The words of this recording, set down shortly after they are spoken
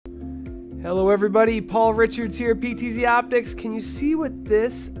Hello everybody, Paul Richards here, PTZOptics. Can you see what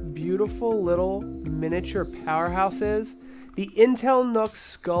this beautiful little miniature powerhouse is? The Intel NUC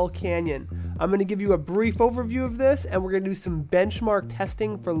Skull Canyon. I'm going to give you a brief overview of this, and we're going to do some benchmark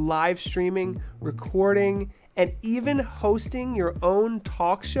testing for live streaming, recording, and even hosting your own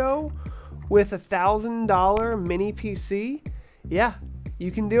talk show with a $1,000 mini PC. Yeah,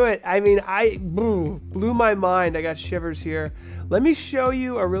 you can do it. I mean, I blew my mind. I got shivers here. Let me show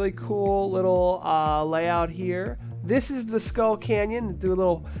you a really cool little layout here. This is the Skull Canyon. Do a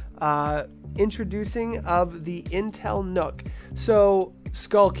little introducing of the Intel NUC. So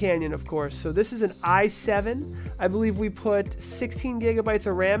Skull Canyon, of course. So this is an i7. I believe we put 16 gigabytes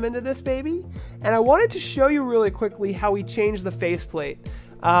of RAM into this baby. And I wanted to show you really quickly how we changed the faceplate.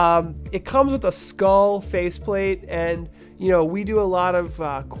 It comes with a skull faceplate, and you know, we do a lot of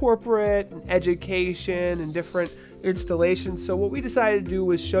corporate and education and different installations. So what we decided to do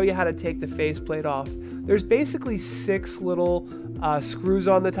was show you how to take the faceplate off. There's basically 6 little screws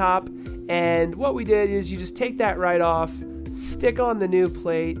on the top, and what we did is you just take that right off, stick on the new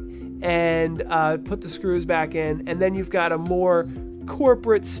plate, and put the screws back in, and then you've got a more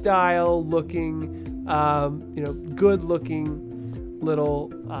corporate style looking, you know, good looking little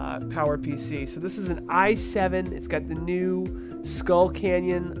power PC. So this is an i7. It's got the new Skull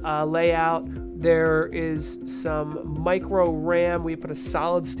Canyon layout. There is some micro RAM. We put a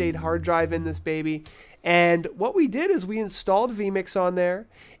solid state hard drive in this baby. And what we did is we installed vMix on there,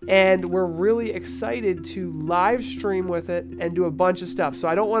 and we're really excited to live stream with it and do a bunch of stuff. So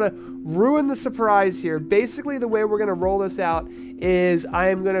I don't want to ruin the surprise here. Basically, the way we're going to roll this out is I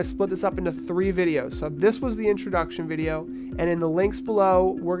am going to split this up into 3 videos. So this was the introduction video, and in the links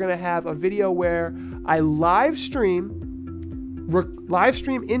below, we're going to have a video where I live stream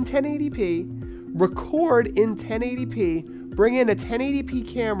in 1080p, record in 1080p, bring in a 1080p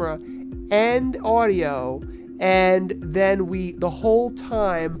camera and audio, and then the whole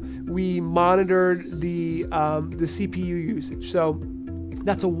time we monitored the CPU usage. So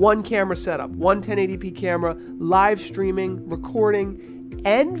that's a 1 camera setup, one 1080p camera, live streaming, recording,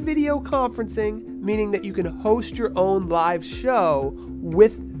 and video conferencing, meaning that you can host your own live show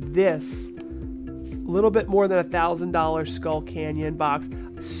with this little bit more than $1,000 Skull Canyon box.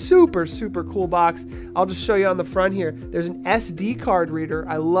 Super cool box. I'll just show you on the front here. There's an SD card reader.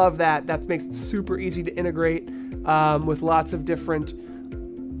 I love that. That makes it super easy to integrate with lots of different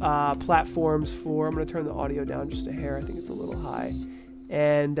platforms for. I'm going to turn the audio down just a hair. I think it's a little high,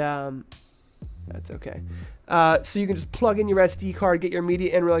 and that's okay. So you can just plug in your SD card, get your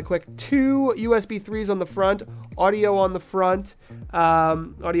media in really quick. 2 USB 3s on the front, audio on the front,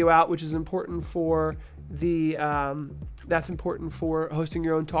 audio out, which is important for the that's important for hosting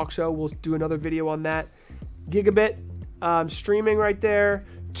your own talk show. We'll do another video on that. Gigabit streaming right there.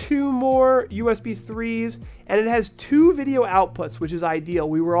 2 more USB 3s, and it has 2 video outputs, which is ideal.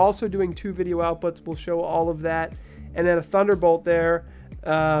 We were also doing 2 video outputs. We'll show all of that, and then a Thunderbolt there.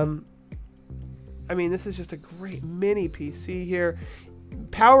 I mean, this is just a great mini PC here.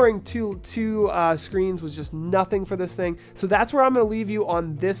 Powering two screens was just nothing for this thing. So that's where I'm going to leave you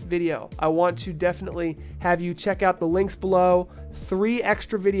on this video. I want to definitely have you check out the links below. 3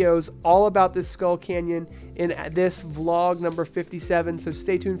 extra videos all about this Skull Canyon in this vlog number 57. So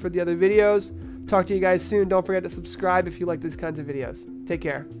stay tuned for the other videos. Talk to you guys soon. Don't forget to subscribe if you like these kinds of videos. Take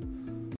care.